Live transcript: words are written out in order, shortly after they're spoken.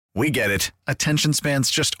We get it. Attention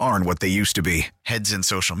spans just aren't what they used to be. Heads in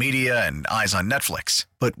social media and eyes on Netflix.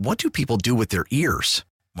 But what do people do with their ears?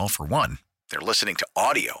 Well, for one, they're listening to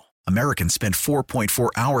audio. Americans spend 4.4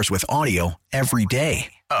 hours with audio every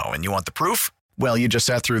day. Oh, and you want the proof? Well, you just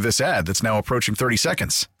sat through this ad that's now approaching 30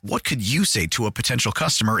 seconds. What could you say to a potential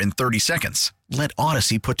customer in 30 seconds? Let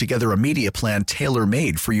Odyssey put together a media plan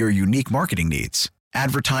tailor-made for your unique marketing needs.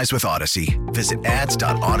 Advertise with Odyssey. Visit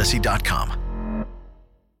ads.odyssey.com.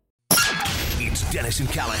 It's Dennis and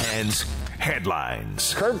Callahan's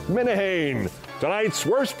Headlines. Kirk Minihane, tonight's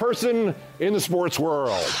worst person in the sports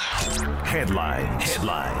world. Headlines.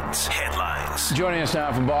 Joining us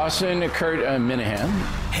now from Boston, Kurt Minihane.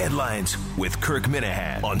 Headlines with Kirk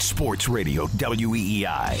Minihane on Sports Radio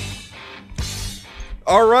WEEI.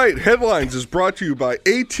 All right, Headlines is brought to you by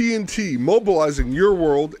AT&T, mobilizing your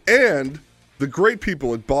world, and the great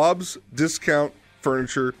people at Bob's Discount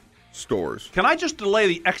Furniture Stores. Can I just delay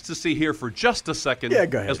the ecstasy here for just a second? Yeah,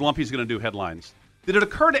 go ahead. As Lumpy's going to do headlines. Did it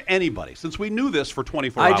occur to anybody, since we knew this for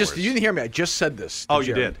 24 hours? You didn't hear me. I just said this. Oh,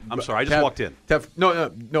 you did? I'm sorry. I just walked in.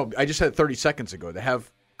 No. I just said it 30 seconds ago. To have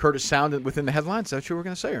Curtis sound within the headlines, is that what you were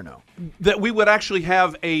going to say or no? That we would actually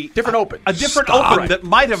have a different open. A different open that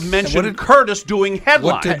might have mentioned Curtis doing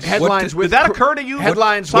headlines. Did that occur to you?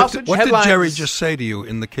 Headlines. Sausage? What did Jerry just say to you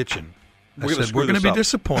in the kitchen? We're going to be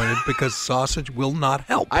disappointed because sausage will not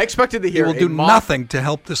help. I expected to hear it will do nothing to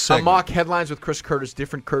help this segment. A mock headlines with Chris Curtis,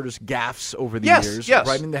 different Curtis gaffes over the years. Yes.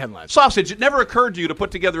 Right in the headlines. Sausage, it never occurred to you to put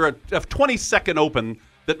together a 20-second open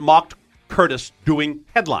that mocked Curtis doing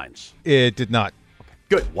headlines. It did not. Okay,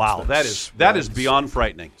 good. Wow, that is beyond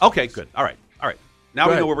frightening. Okay, good. All right. Now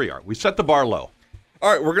we know where we are. We set the bar low.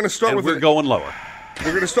 All right, we're going to start with we're going lower.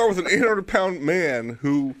 We're going to start with an 800-pound man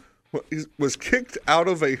who was kicked out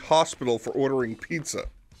of a hospital for ordering pizza.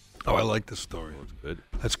 Oh, I like this story.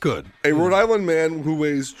 That's good. A Rhode Island man who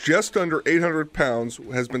weighs just under 800 pounds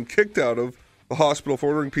has been kicked out of the hospital for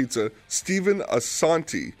ordering pizza. Stephen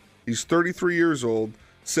Asante, he's 33 years old,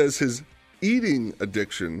 says his eating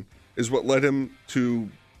addiction is what led him to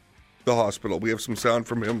the hospital. We have some sound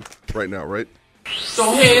from him right now, right?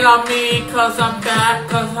 Don't hate on me cause I'm fat,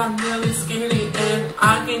 cause I'm really skinny and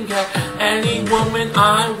I can get any woman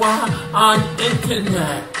I want on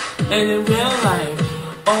internet. And in real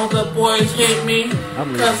life, all the boys hate me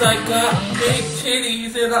cause I got big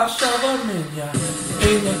titties and I'll shove them in ya.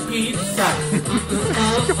 In the pizza.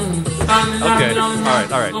 Okay,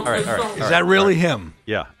 all right. Is that really him?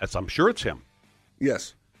 Yeah, I'm sure it's him.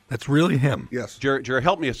 Yes. That's really him. Yes. Jerry,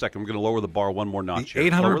 help me a second. We're going to lower the bar one more notch. The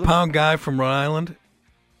 800-pound guy from Rhode Island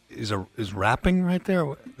is rapping right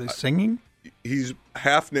there. They're singing. He's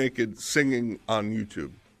half naked singing on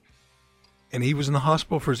YouTube. And he was in the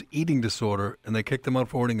hospital for his eating disorder, and they kicked him out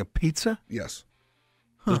for ordering a pizza? Yes.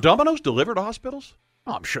 Does Domino's deliver to hospitals?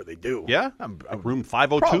 Oh, I'm sure they do. Yeah? Room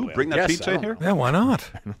 502? Probably, Bring that pizza in here? Yeah, why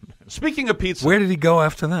not? Speaking of pizza. Where did he go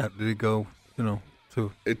after that? Did he go,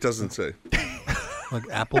 to... It doesn't say. Like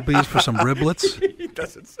Applebee's for some riblets? He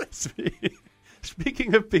doesn't say.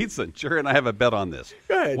 Speaking of pizza, Jerry and I have a bet on this.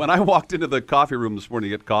 Go ahead. When I walked into the coffee room this morning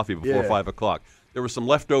to get coffee before 5 o'clock, there was some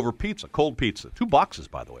leftover pizza, cold pizza. 2 boxes,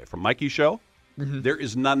 by the way, from Mikey's show. Mm-hmm. There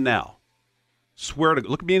is none now. Swear to God.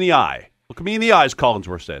 Look at me in the eye. Look at me in the eyes,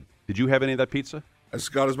 Collinsworth said. Did you have any of that pizza? As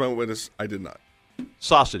God is my witness, I did not.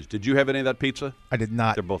 Sausage, did you have any of that pizza? I did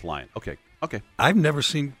not. They're both lying. Okay. I've never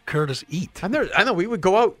seen Curtis eat. I know we would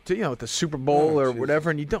go out to at the Super Bowl or whatever,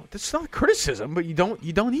 and you don't. That's not criticism, but you don't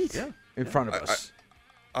eat in front of us.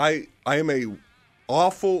 I am a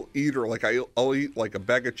awful eater. Like I'll eat like a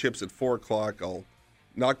bag of chips at 4 o'clock. I'll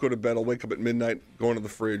not go to bed. I'll wake up at midnight, go into the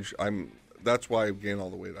fridge. That's why I've gained all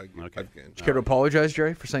the weight I've gained. Did you care to apologize,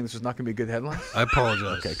 Jerry, for saying this was not going to be a good headline? I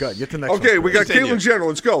apologize. Okay, good. Get to the next one. Okay, we got Caitlyn Jenner.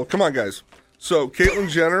 Let's go. Come on, guys. So Caitlyn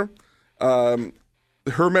Jenner,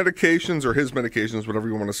 her medications or his medications, whatever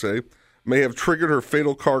you want to say, may have triggered her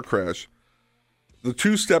fatal car crash. The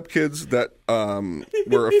 2 stepkids that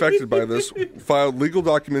were affected by this filed legal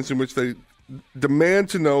documents in which they demand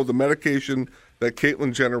to know the medication that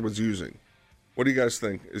Caitlyn Jenner was using. What do you guys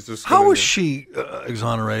think? How was she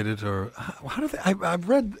exonerated, or how do they? I've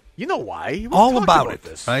read. You know why? All about it.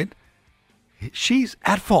 This. Right? She's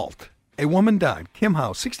at fault. A woman died. Kim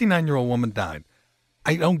Howe, 69-year-old woman died.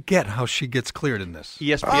 I don't get how she gets cleared in this.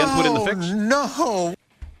 ESPN put in the fix? No.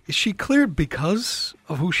 Is she cleared because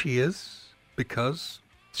of who she is? Because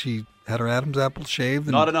she had her Adam's apple shaved?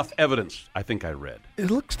 Not enough evidence, I think I read.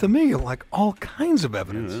 It looks to me like all kinds of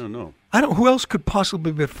evidence. I don't know. Who else could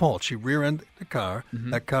possibly be at fault? She rear-ended the car.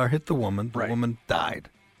 Mm-hmm. That car hit the woman. The woman died.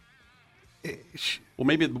 Well,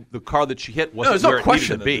 maybe the car that she hit wasn't there's where no it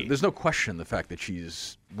question. needed to be. There's no question the fact that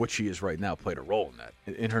she's what she is right now played a role in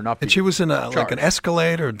that. In her not being And she was in charged. like an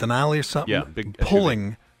Escalade or Denali or something. Yeah, big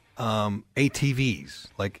pulling ATVs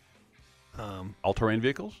like. All-terrain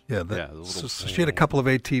vehicles. Yeah, so she had a couple of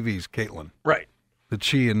ATVs, Caitlin. Right. That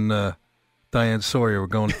she and Diane Sawyer were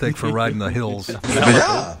going to take for a ride in the hills.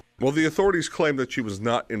 Well, the authorities claim that she was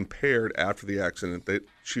not impaired after the accident, that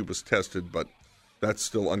she was tested, but that's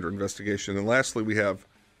still under investigation. And lastly, we have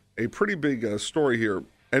a pretty big story here.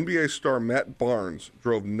 NBA star Matt Barnes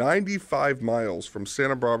drove 95 miles from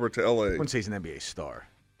Santa Barbara to L.A. I wouldn't say he's an NBA star.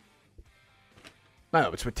 No,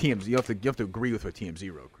 it's what TMZ. You have to agree with what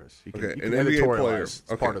TMZ wrote, Chris. You can, Okay, you an can NBA editorialize. player. It's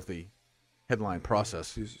Okay. part of the headline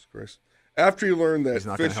process. Jesus Christ. After you learn that He's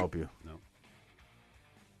not going to help you. No.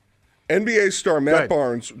 NBA star Go Matt ahead.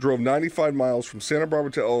 Barnes drove 95 miles from Santa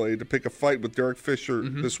Barbara to L.A. to pick a fight with Derek Fisher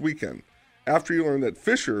this weekend. After you learn that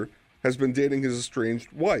Fisher has been dating his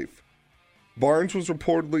estranged wife. Barnes was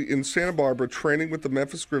reportedly in Santa Barbara training with the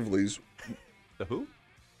Memphis Grizzlies. The who?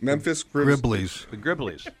 Memphis Grizzlies. Gribblies. The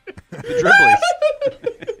Gribblies. The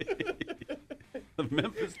Dribblies. The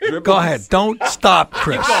Memphis Dribblies. Go ahead. Don't stop,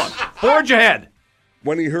 Chris. Keep going. Forge ahead.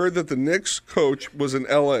 When he heard that the Knicks coach was in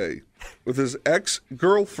L.A. with his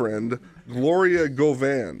ex-girlfriend, Gloria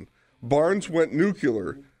Govan, Barnes went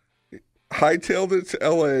nuclear, hightailed it to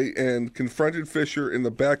L.A. and confronted Fisher in the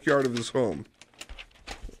backyard of his home.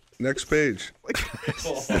 Next page.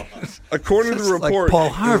 According to the Like report, Paul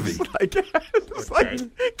Harvey. I guess. It's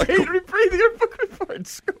like catering breathing your book in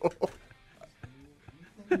school.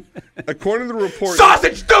 according to the report,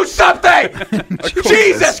 Sausage, do something!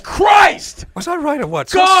 Jesus Christ! Was I right or what?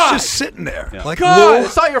 God! Someone's just sitting there. Like, God,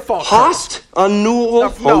 it's not your fault. Hast a new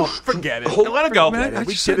No, forget it. Let it go. Man, I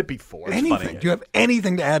We just did said it before. It's anything. funny. Do you have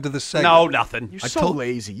anything to add to this segment? No, nothing. You're I so told-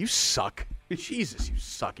 lazy. You suck. Jesus, you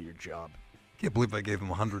suck at your job. I can't believe I gave him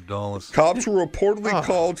 $100. cops were reportedly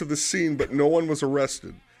called to the scene, but no one was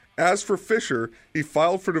arrested. As for Fisher, he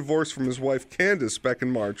filed for divorce from his wife Candace back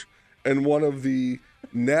in March, and one of the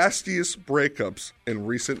nastiest breakups in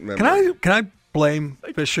recent memory. Can I blame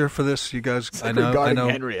Fisher for this? You guys, I know. regarding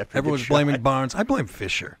Henry after he Everyone's gets blaming shot. Barnes. I blame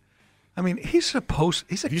Fisher. I mean, he's a coach.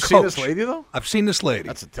 Have you seen this lady, though? I've seen this lady.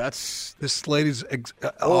 That's. This lady's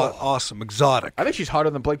awesome, exotic. I think she's hotter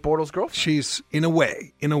than Blake Bortles' girlfriend. She's in a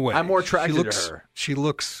way. I'm more attracted to her. She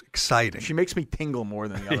looks exciting. She makes me tingle more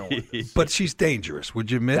than the other one. But she's dangerous.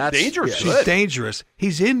 Would you admit? That's dangerous. She's Good. dangerous.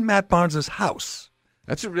 He's in Matt Barnes' house.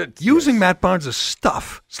 That's Using Matt Barnes'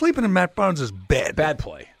 stuff, sleeping in Matt Barnes' bed. bad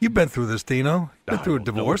play. You've been through this, Dino. Been through a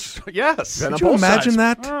divorce. Yes. Been on Could you both imagine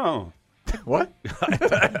sides. that? Oh. What?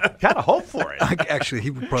 Kind of hope for it. Actually,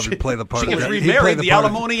 he would probably play the part she of was he'd play remarried, the part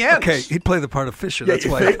of- alimony ends. Okay, he'd play the part of Fisher. Yeah, That's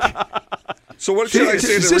you why. think? So what should I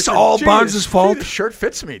say Is to this Richard? all Jeez, Barnes' fault? The shirt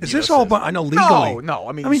fits me. Is Dino this all says. Barnes? I know legally. No.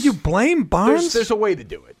 I mean, you blame Barnes? There's a way to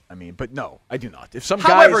do it. I mean, but no, I do not. If some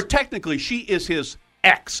However, guys, technically, she is his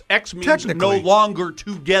ex. Ex means Technically. no longer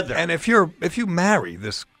together. And if you marry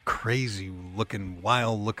this crazy looking,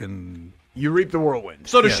 wild looking, you reap the whirlwind.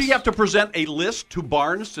 so does Yes. she have to present a list to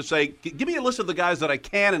Barnes to say, give me a list of the guys that I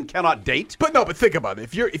can and cannot date? But think about it.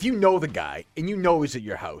 If you know the guy and you know he's at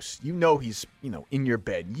your house, you know he's in your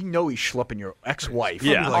bed, you know he's schlepping your ex-wife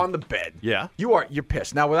on the bed. Yeah. You're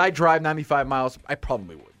pissed. Now, would I drive 95 miles? I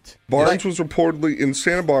probably wouldn't. Barnes was reportedly in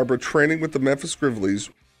Santa Barbara training with the Memphis Grizzlies.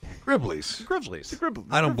 Gribblies. Grizzlies.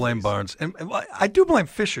 I don't blame Barnes. And I do blame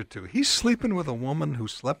Fisher, too. He's sleeping with a woman who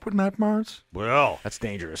slept with Matt Barnes. Well, That's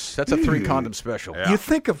dangerous. That's a 3-condom special. You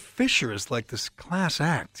think of Fisher as like this class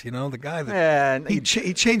act, the guy that Yeah,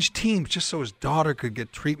 he changed teams just so his daughter could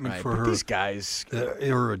get treatment Right, for but her these guys,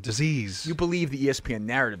 or a disease. you believe the ESPN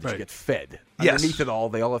narrative that you Right. get fed. Yes. Underneath it all,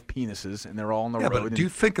 they all have penises and they're all on the Yeah, road. but and- do you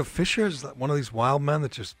think of Fisher as one of these wild men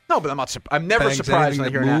that just? No, but I'm never bangs surprised when I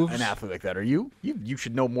anything hear that an moves? athlete like that. Are you? You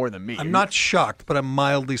should know more than me. I'm not shocked, but I'm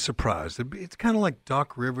mildly surprised. It's kind of like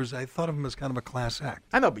Doc Rivers. I thought of him as kind of a class act.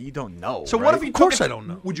 I know, but you don't know. so right? what if he Of course took it, I don't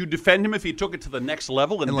know. Would you defend him if he took it to the next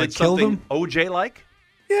level and And, did like, killed something him? OJ-like?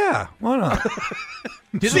 Yeah, why not? Do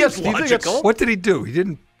you think Seems that's logical. What did he do?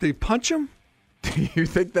 Did he punch him? Do you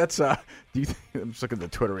think that's do you think, I'm just looking at the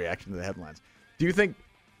Twitter reaction to the headlines. Do you think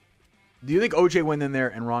OJ went in there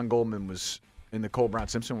and Ron Goldman and Nicole Brown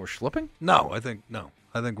Simpson were schlipping? No. I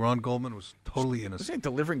think Ron Goldman was totally Was innocent.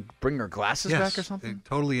 he bring her glasses back or something?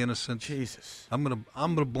 Totally innocent. Jesus. I'm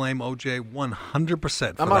gonna blame OJ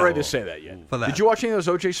 100%. I'm not ready to say that yet. For that. Did you watch any of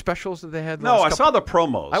those OJ specials that they had? No, last I couple- saw the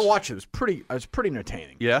promos. I watched it. It was pretty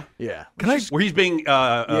entertaining. Yeah? Yeah. Where he's being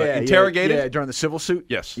Yeah, interrogated? Yeah, during the civil suit?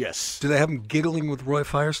 Yes. Yes. Do they have him giggling with Roy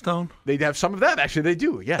Firestone? They'd have some of that. Actually, they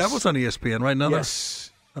do. Yes. That was on ESPN, right? Now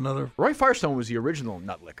Yes. another. Roy Firestone was the original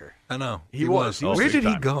nut licker. I know He was. Where did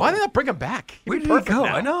he go? Why did they not bring him back? Where did he go?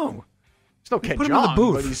 I know. There's no Ken Put him in the Jeong,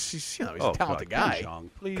 booth. but he's a talented guy. Jeong,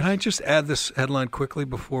 please. Can I just add this headline quickly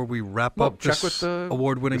before we wrap Well, up check this with the-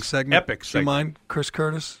 award-winning this segment? epic Do you segment. mind, Chris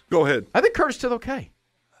Curtis? Go ahead. I think Curtis did okay.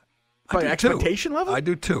 By do too. expectation level? I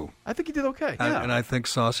do too. I think he did okay. And I think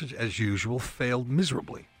Sausage, as usual, failed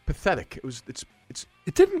miserably. Pathetic. It's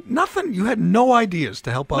It didn't. Nothing. You had no ideas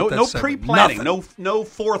to help out that No segment. pre-planning, Nothing. no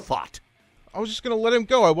forethought. I was just going to let him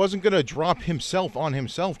go. I wasn't going to drop himself on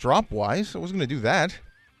himself drop-wise. I wasn't going to do that.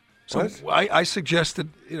 So I suggested,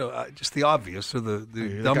 just the obvious or the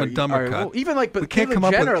Dumb and Dumber cut. Well, even like, but we can't Caitlyn come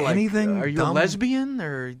up Jenner, with like, anything. Are you dumb? a lesbian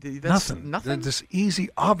or that's Nothing. This easy,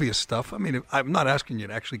 obvious stuff. I mean, I'm not asking you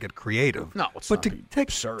to actually get creative. No, it's but not to get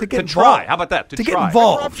To involved. try. How about that? To get try.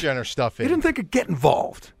 involved. Drop Jenner stuff in. You didn't think of get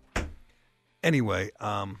involved. Anyway,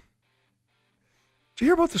 did you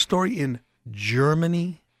hear about the story in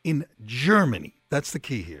Germany? In Germany, that's the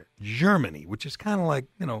key here. Germany, which is kind of like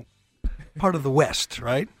part of the West,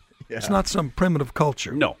 right? Yeah. It's not some primitive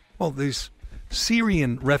culture. No. Well, these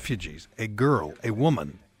Syrian refugees, a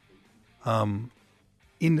woman,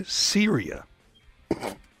 in Syria,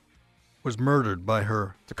 was murdered by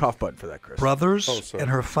her It's a cough button for that, Chris. brothers and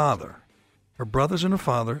her father. Her brothers and her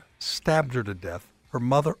father stabbed her to death. Her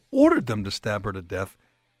mother ordered them to stab her to death.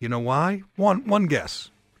 You know why? One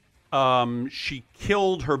guess. She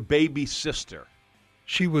killed her baby sister.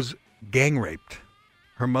 She was gang raped.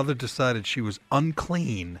 Her mother decided she was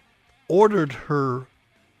unclean, ordered her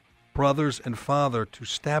brothers and father to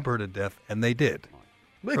stab her to death, and they did.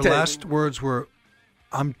 Her last words were,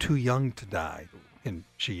 "I'm too young to die." And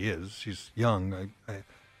she is. She's young.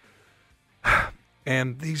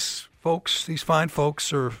 And these folks, these fine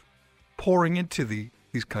folks, are pouring into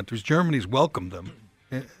these countries. Germany's welcomed them.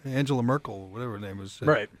 Angela Merkel, whatever her name is, said,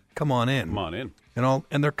 Right. Come on in. Come on in.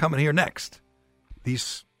 And they're coming here next.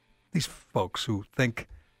 These folks who think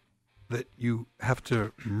that you have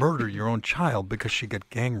to murder your own child because she got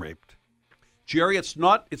gang raped. Jerry, it's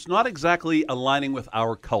not exactly aligning with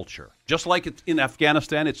our culture. Just like it's in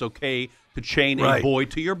Afghanistan, it's okay to chain a Right. boy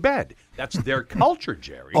to your bed. That's their culture,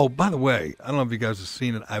 Jerry. Oh, by the way, I don't know if you guys have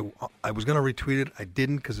seen it. I was going to retweet it. I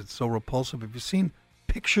didn't because it's so repulsive. Have you seen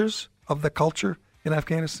pictures of the culture in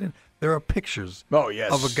Afghanistan? There are pictures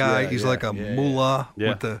of a guy. He's like a mullah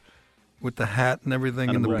with the hat and everything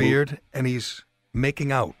and the beard, and he's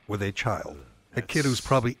making out with a child, a kid who's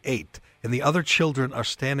probably 8. And the other children are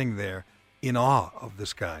standing there in awe of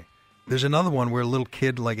this guy. There's another one where a little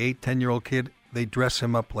kid, like 8, 10-year-old kid, they dress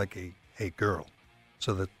him up like a girl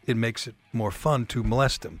so that it makes it more fun to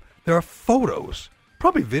molest him. There are photos,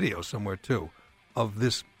 probably video somewhere too, of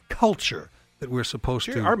this culture that we're supposed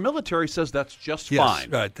Jerry, to. our military says that's just Yes, fine.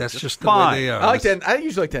 right. That's just the fine. way they are. I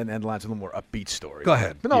usually like to end lines with a little more upbeat story. Go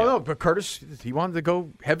ahead. But no, but Curtis, he wanted to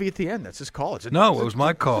go heavy at the end. That's his call. It was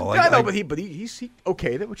my call. I know, but he's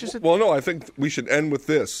okayed it, which is Well, no, I think we should end with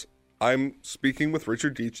this. I'm speaking with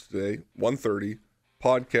Richard Deitsch today, 1:30,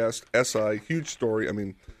 podcast, SI, huge story. I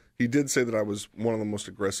mean, he did say that I was one of the most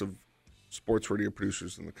aggressive sports radio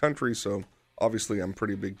producers in the country, so obviously I'm a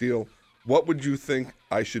pretty big deal. What would you think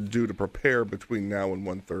I should do to prepare between now and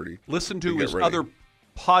 1:30? Listen to his other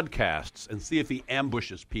podcasts and see if he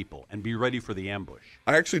ambushes people and be ready for the ambush.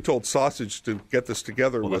 I actually told Sausage to get this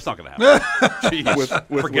together Well, with, that's not going to happen. Jeez,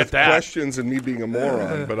 with forget that. questions and me being a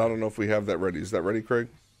moron, but I don't know if we have that ready. Is that ready, Craig?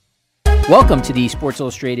 Welcome to the Sports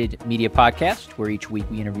Illustrated Media Podcast, where each week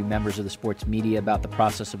we interview members of the sports media about the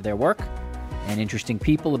process of their work and interesting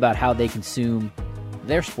people about how they consume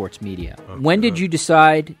their sports media. When did you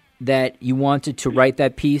decide that you wanted to write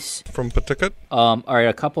that piece? From Pawtucket? All right,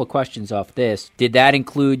 a couple of questions off this. Did that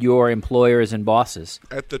include your employers and bosses?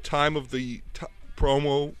 At the time of the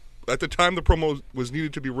promo, at the time the promo was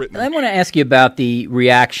needed to be written. I want to ask you about the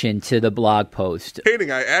reaction to the blog post.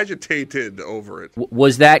 I agitated over it.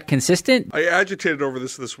 Was that consistent? I agitated over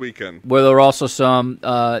this weekend. Were there also some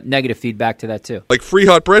negative feedback to that too? Like free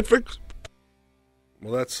hot bread fix?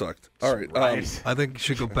 Well, that sucked. All right. I think you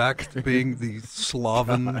should go back to being the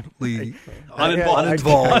slovenly,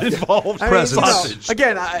 uninvolved presence.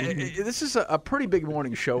 Again, this is a pretty big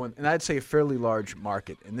morning show, and I'd say a fairly large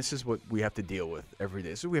market, and this is what we have to deal with every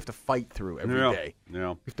day. So we have to fight through every day. Yeah.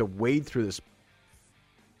 We have to wade through this.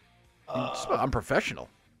 It's unprofessional.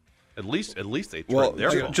 At least they tried Well, their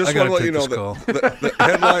fault. just want to let you know that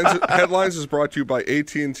the headlines is brought to you by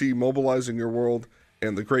AT&T, mobilizing your world,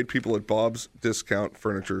 and the great people at Bob's Discount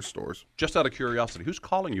Furniture Stores. Just out of curiosity, who's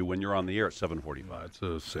calling you when you're on the air at 7:45? It's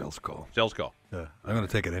a sales call. Sales call. Yeah, I'm going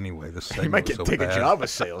to take it anyway. This You might get take a job of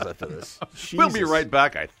sales after this. We'll be Jesus. right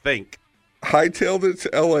back, I think. hightailed it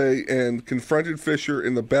to L.A. and confronted Fisher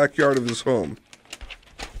in the backyard of his home.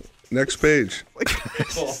 Next page.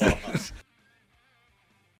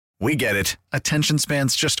 We get it. Attention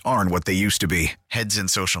spans just aren't what they used to be. Heads in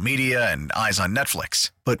social media and eyes on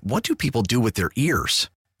Netflix. But what do people do with their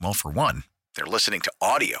ears? Well, for one, they're listening to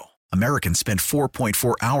audio. Americans spend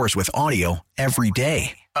 4.4 hours with audio every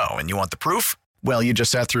day. Oh, and you want the proof? Well, you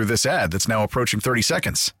just sat through this ad that's now approaching 30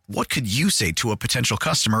 seconds. What could you say to a potential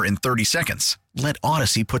customer in 30 seconds? Let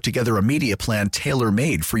Odyssey put together a media plan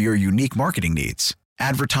tailor-made for your unique marketing needs.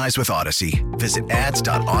 Advertise with Odyssey. Visit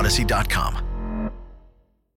ads.odyssey.com.